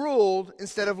to be ruled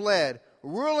instead of led.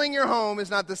 Ruling your home is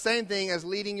not the same thing as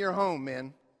leading your home,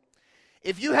 men.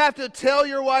 If you have to tell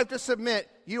your wife to submit,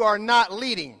 you are not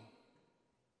leading.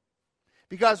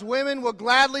 Because women will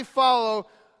gladly follow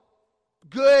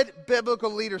good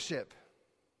biblical leadership.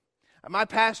 My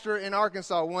pastor in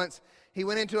Arkansas once, he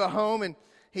went into a home and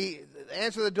he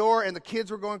answered the door and the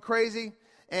kids were going crazy.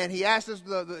 And he asked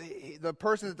the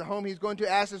person at the home he's going to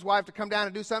ask his wife to come down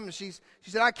and do something. And she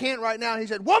said, I can't right now. And he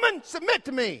said, woman, submit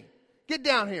to me. Get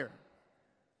down here.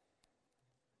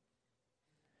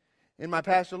 And my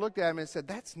pastor looked at him and said,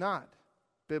 that's not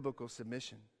biblical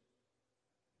submission.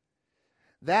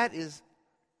 That is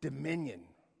dominion.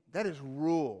 That is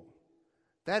rule.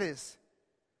 That is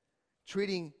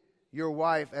treating your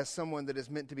wife as someone that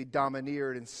is meant to be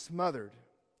domineered and smothered.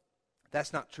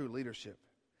 That's not true leadership.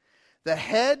 The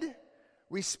head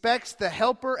respects the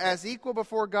helper as equal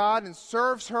before God and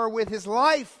serves her with his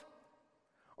life,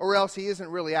 or else he isn't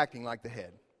really acting like the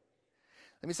head.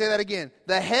 Let me say that again.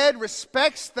 The head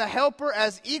respects the helper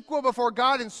as equal before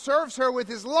God and serves her with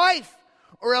his life,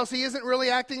 or else he isn't really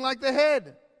acting like the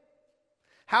head.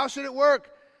 How should it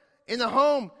work? In the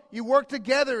home, you work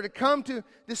together to come to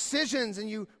decisions, and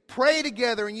you pray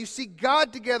together, and you seek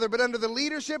God together, but under the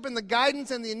leadership and the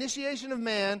guidance and the initiation of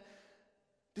man,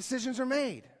 decisions are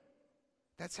made.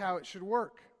 That's how it should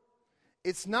work.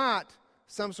 It's not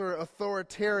some sort of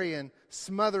authoritarian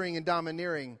smothering and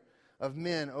domineering of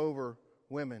men over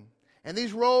women. And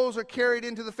these roles are carried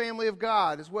into the family of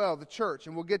God as well, the church,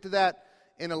 and we'll get to that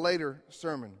in a later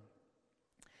sermon.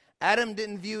 Adam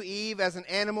didn't view Eve as an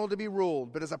animal to be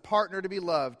ruled, but as a partner to be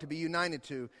loved, to be united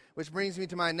to, which brings me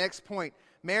to my next point.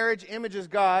 Marriage images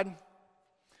God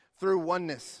through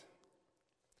oneness.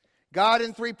 God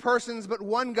in three persons, but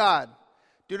one God.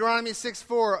 Deuteronomy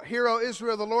 6:4, Hear, O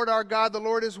Israel, the Lord our God, the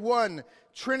Lord is one.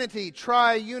 Trinity,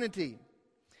 tri-unity.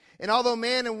 And although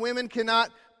man and women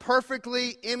cannot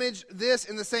perfectly image this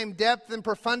in the same depth and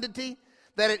profundity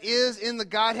that it is in the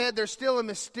Godhead, there's still a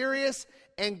mysterious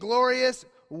and glorious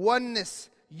oneness,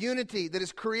 unity that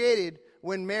is created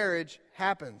when marriage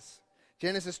happens.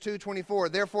 Genesis 2:24,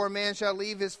 Therefore a man shall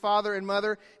leave his father and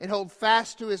mother and hold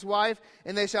fast to his wife,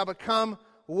 and they shall become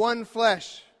one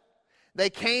flesh. They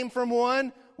came from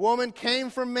one, woman came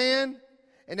from man,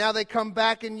 and now they come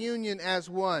back in union as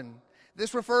one.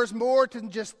 This refers more to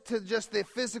just the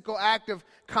physical act of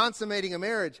consummating a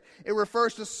marriage. It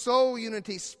refers to soul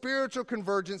unity, spiritual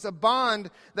convergence, a bond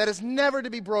that is never to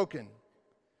be broken.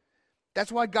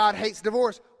 That's why God hates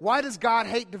divorce. Why does God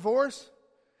hate divorce?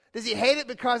 Does he hate it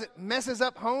because it messes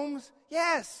up homes?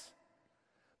 Yes.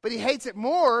 But he hates it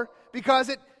more because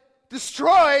it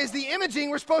destroys the imaging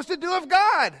we're supposed to do of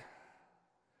God.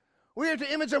 We are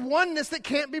to image a oneness that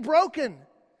can't be broken.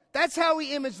 That's how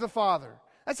we image the Father.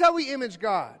 That's how we image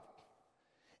God.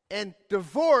 And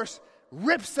divorce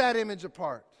rips that image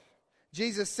apart.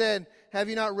 Jesus said, Have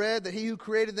you not read that he who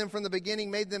created them from the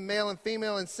beginning made them male and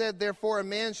female, and said, Therefore a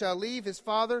man shall leave his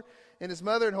father and his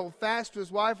mother and hold fast to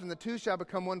his wife, and the two shall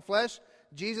become one flesh?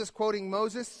 Jesus quoting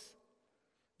Moses.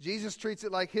 Jesus treats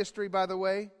it like history, by the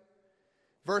way.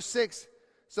 Verse 6,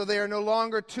 So they are no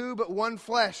longer two, but one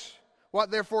flesh. What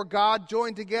therefore God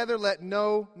joined together, let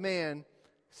no man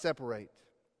separate.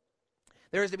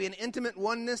 There is to be an intimate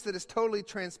oneness that is totally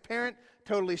transparent,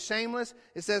 totally shameless.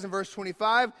 It says in verse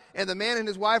 25, And the man and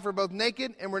his wife are both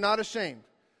naked and were not ashamed.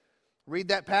 Read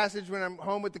that passage when I'm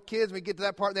home with the kids. We get to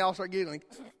that part, and they all start giggling.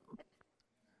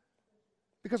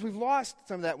 Because we've lost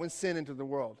some of that when sin entered the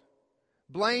world.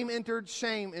 Blame entered,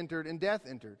 shame entered, and death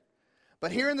entered.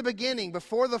 But here in the beginning,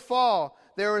 before the fall,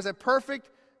 there was a perfect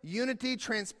unity,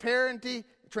 transparency,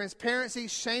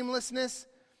 shamelessness.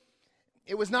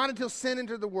 It was not until sin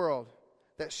entered the world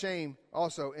that shame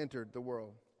also entered the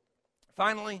world.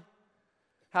 Finally,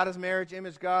 how does marriage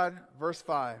image God? Verse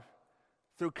 5,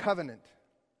 through covenant.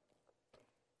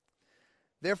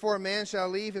 Therefore a man shall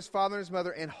leave his father and his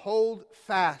mother and hold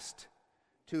fast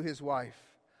to his wife.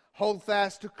 Hold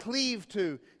fast, to cleave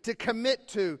to commit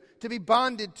to be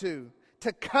bonded to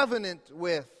covenant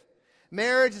with.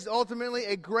 Marriage is ultimately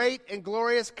a great and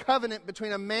glorious covenant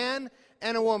between a man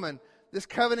and a woman. This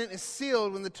covenant is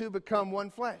sealed when the two become one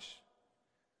flesh.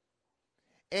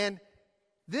 And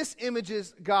this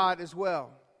images God as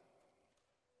well.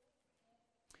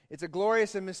 It's a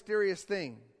glorious and mysterious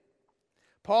thing.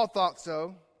 Paul thought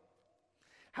so.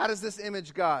 How does this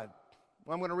image God?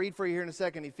 Well, I'm going to read for you here in a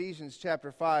second, Ephesians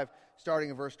chapter 5, starting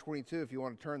in verse 22, if you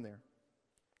want to turn there.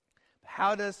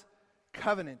 How does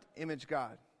covenant image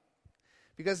God?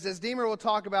 Because as Deemer will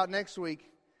talk about next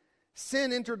week,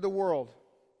 sin entered the world.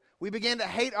 We began to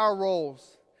hate our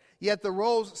roles, yet the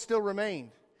roles still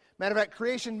remained. Matter of fact,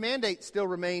 creation mandate still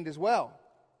remained as well.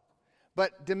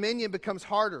 But dominion becomes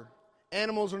harder.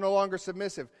 Animals are no longer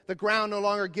submissive. The ground no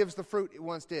longer gives the fruit it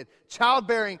once did.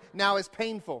 Childbearing now is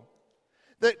painful.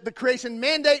 The creation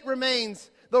mandate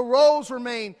remains. The roles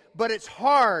remain. But it's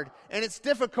hard and it's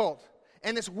difficult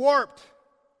and it's warped.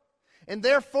 And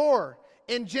therefore,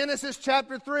 in Genesis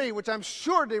chapter 3, which I'm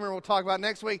sure Deemer will talk about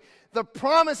next week, the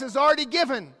promise is already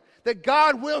given that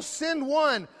God will send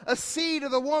one, a seed of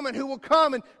the woman who will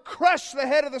come and crush the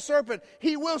head of the serpent.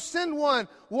 He will send one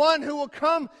who will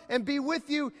come and be with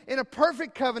you in a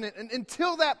perfect covenant. And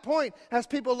until that point, as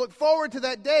people look forward to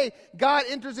that day, God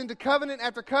enters into covenant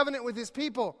after covenant with his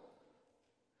people.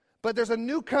 But there's a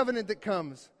new covenant that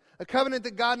comes. A covenant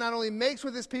that God not only makes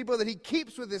with his people, that he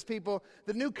keeps with his people.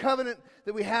 The new covenant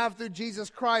that we have through Jesus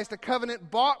Christ. A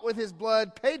covenant bought with his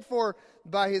blood, paid for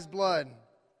by his blood.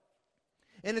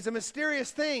 And it's a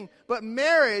mysterious thing, but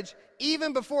marriage,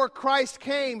 even before Christ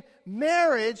came,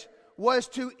 marriage was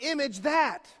to image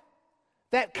that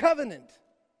covenant.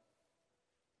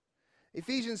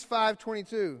 Ephesians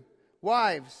 5:22,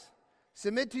 wives,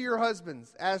 submit to your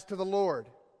husbands as to the Lord.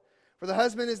 For the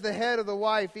husband is the head of the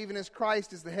wife, even as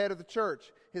Christ is the head of the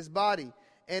church, his body,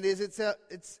 and is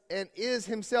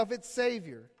himself its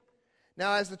Savior.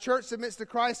 Now, as the church submits to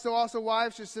Christ, so also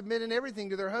wives should submit in everything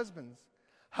to their husbands.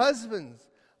 Husbands,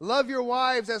 love your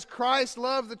wives as Christ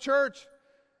loved the church.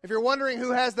 If you're wondering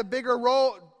who has the bigger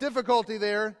difficulty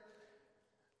there,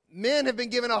 men have been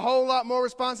given a whole lot more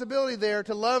responsibility there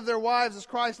to love their wives as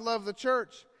Christ loved the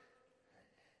church.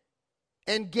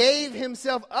 And gave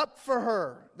himself up for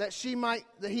her, that he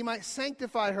might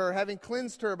sanctify her, having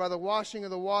cleansed her by the washing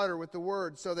of the water with the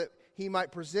word, so that he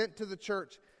might present to the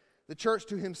church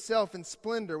to himself in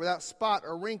splendor, without spot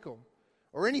or wrinkle,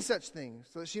 or any such thing,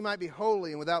 so that she might be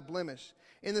holy and without blemish.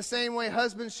 In the same way,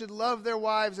 husbands should love their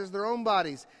wives as their own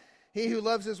bodies. He who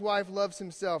loves his wife loves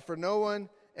himself, for no one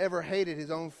ever hated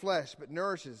his own flesh, but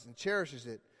nourishes and cherishes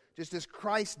it, just as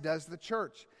Christ does the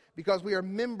church, because we are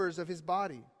members of his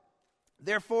body.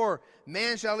 Therefore,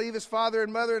 man shall leave his father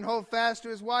and mother and hold fast to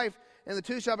his wife, and the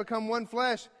two shall become one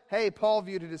flesh. Hey, Paul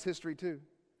viewed it as history too.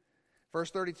 Verse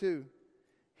 32,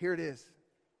 here it is.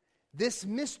 This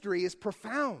mystery is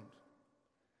profound.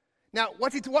 Now,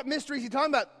 what mystery is he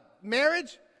talking about?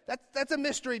 Marriage? That's a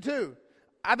mystery too.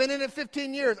 I've been in it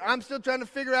 15 years. I'm still trying to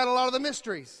figure out a lot of the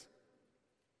mysteries.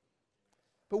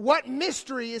 But what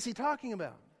mystery is he talking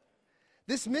about?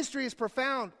 This mystery is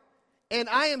profound. And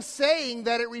I am saying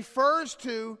that it refers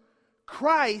to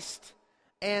Christ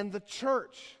and the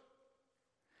church.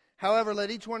 However,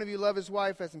 let each one of you love his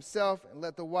wife as himself, and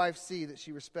let the wife see that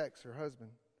she respects her husband.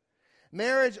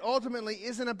 Marriage ultimately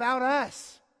isn't about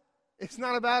us. It's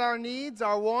not about our needs,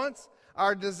 our wants,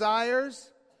 our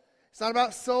desires. It's not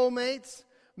about soulmates.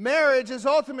 Marriage is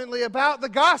ultimately about the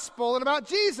gospel and about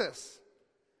Jesus.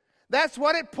 That's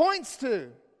what it points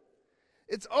to.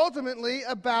 It's ultimately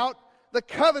about the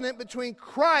covenant between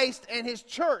Christ and his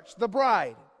church, the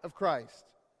bride of Christ.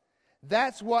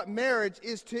 That's what marriage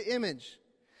is to image.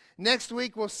 Next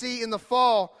week we'll see in the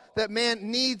fall that man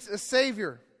needs a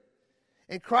Savior.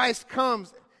 And Christ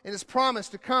comes and is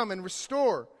promised to come and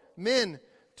restore men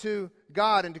to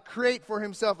God and to create for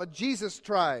himself a Jesus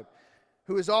tribe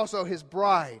who is also his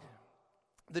bride.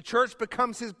 The church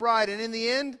becomes his bride, and in the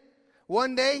end,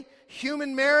 one day,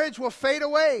 human marriage will fade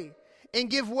away and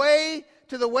give way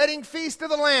to the wedding feast of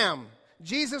the Lamb,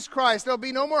 Jesus Christ. There'll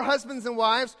be no more husbands and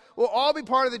wives. We'll all be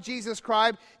part of the Jesus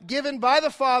tribe, given by the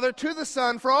Father to the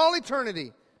Son for all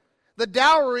eternity. The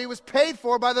dowry was paid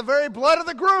for by the very blood of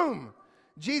the groom,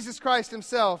 Jesus Christ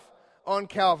himself on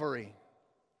Calvary.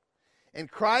 And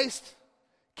Christ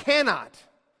cannot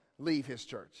leave his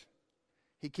church.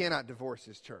 He cannot divorce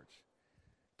his church.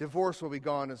 Divorce will be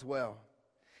gone as well.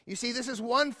 You see, this is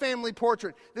one family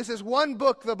portrait. This is one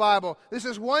book, the Bible. This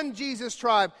is one Jesus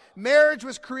tribe. Marriage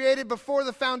was created before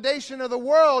the foundation of the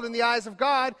world in the eyes of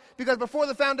God, because before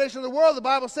the foundation of the world, the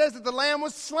Bible says that the Lamb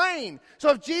was slain.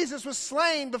 So if Jesus was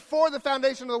slain before the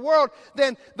foundation of the world,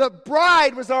 then the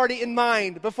bride was already in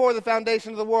mind before the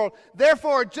foundation of the world.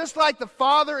 Therefore, just like the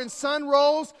Father and Son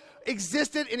roles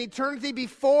existed in eternity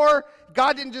before,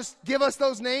 God didn't just give us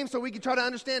those names so we could try to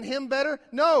understand him better.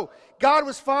 No, God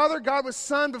was Father, God was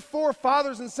Son before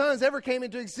fathers and sons ever came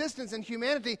into existence in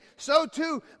humanity. So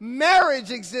too, marriage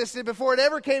existed before it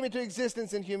ever came into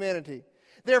existence in humanity.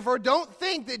 Therefore, don't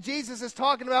think that Jesus is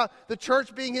talking about the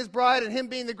church being his bride and him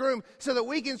being the groom so that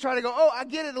we can try to go, oh, I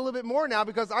get it a little bit more now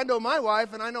because I know my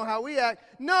wife and I know how we act.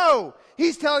 No,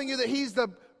 he's telling you that he's the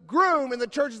groom and the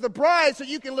church is the bride, so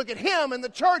you can look at him and the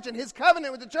church and his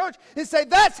covenant with the church and say,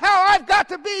 that's how I've got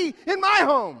to be in my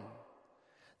home.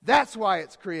 That's why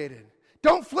it's created.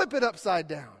 Don't flip it upside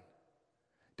down.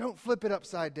 Don't flip it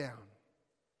upside down.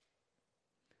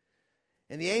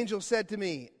 And the angel said to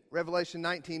me, Revelation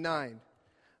 19:9,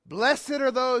 blessed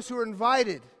are those who are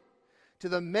invited to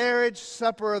the marriage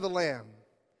supper of the Lamb.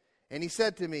 And he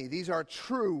said to me, these are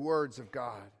true words of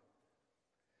God.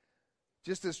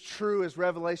 Just as true as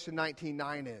Revelation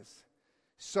 19:9 is,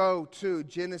 so too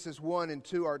Genesis 1 and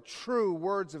 2 are true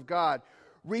words of God.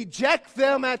 Reject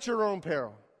them at your own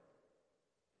peril.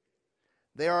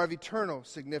 They are of eternal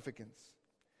significance.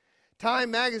 Time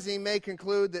magazine may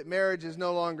conclude that marriage is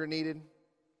no longer needed,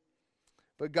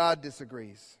 but God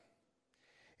disagrees.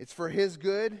 It's for his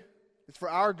good, it's for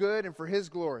our good, and for his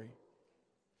glory.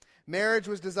 Marriage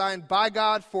was designed by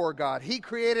God for God. He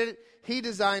created it, he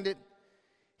designed it.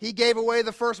 He gave away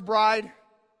the first bride.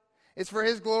 It's for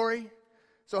his glory.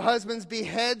 So husbands, be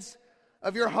heads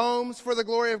of your homes for the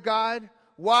glory of God.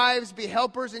 Wives, be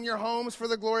helpers in your homes for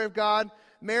the glory of God.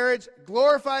 Marriage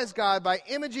glorifies God by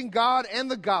imaging God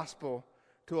and the gospel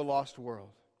to a lost world.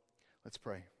 Let's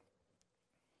pray.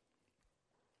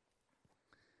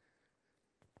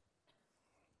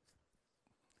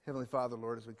 Heavenly Father,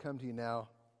 Lord, as we come to you now,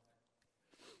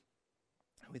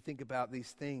 we think about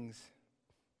these things.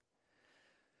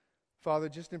 Father,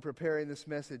 just in preparing this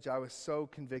message, I was so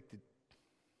convicted.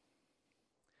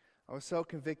 I was so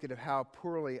convicted of how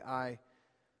poorly I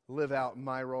live out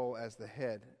my role as the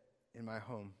head in my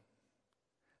home.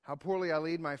 How poorly I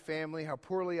lead my family, how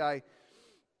poorly I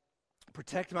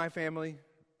protect my family.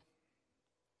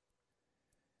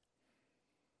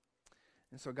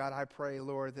 And so, God, I pray,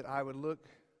 Lord, that I would look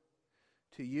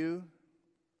to you,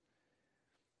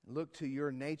 look to your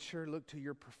nature, look to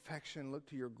your perfection, look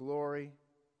to your glory,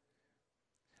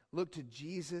 look to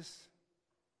Jesus,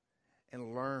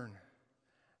 and learn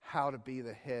how to be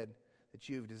the head that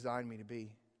you've designed me to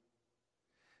be.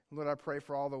 Lord, I pray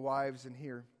for all the wives in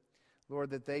here,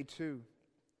 Lord, that they too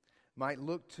might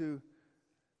look to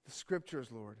the Scriptures,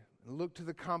 Lord, and look to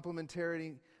the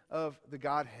complementarity of the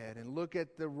Godhead, and look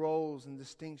at the roles and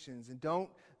distinctions, and don't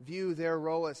view their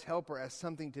role as helper as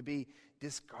something to be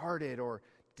discarded or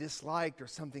disliked or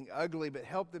something ugly, but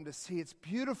help them to see it's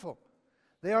beautiful.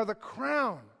 They are the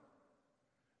crown.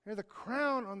 They're the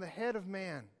crown on the head of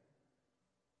man.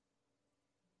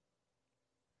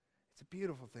 It's a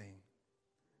beautiful thing.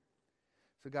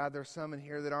 So God, there's some in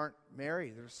here that aren't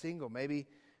married. They're single. Maybe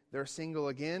they're single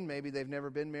again. Maybe they've never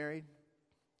been married.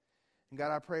 And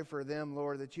God, I pray for them,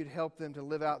 Lord, that you'd help them to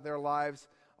live out their lives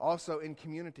also in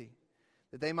community.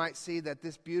 That they might see that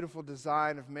this beautiful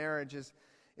design of marriage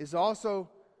is also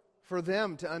for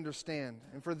them to understand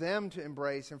and for them to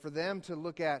embrace and for them to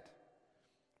look at,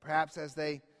 perhaps as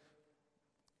they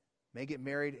may get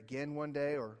married again one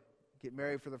day or get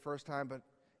married for the first time. But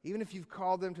even if you've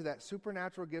called them to that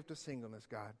supernatural gift of singleness,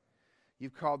 God,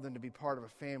 you've called them to be part of a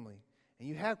family. And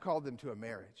you have called them to a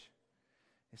marriage.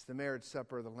 It's the marriage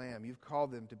supper of the Lamb. You've called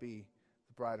them to be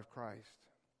the bride of Christ.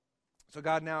 So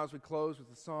God, now as we close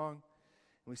with a song,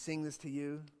 and we sing this to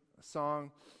you, a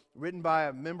song written by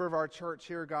a member of our church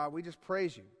here, God, we just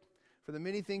praise you for the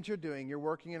many things you're doing. You're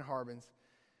working in Harbins.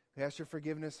 We ask your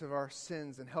forgiveness of our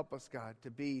sins and help us, God, to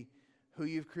be who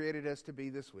you've created us to be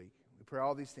this week. We pray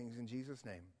all these things in Jesus'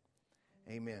 name.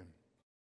 Amen.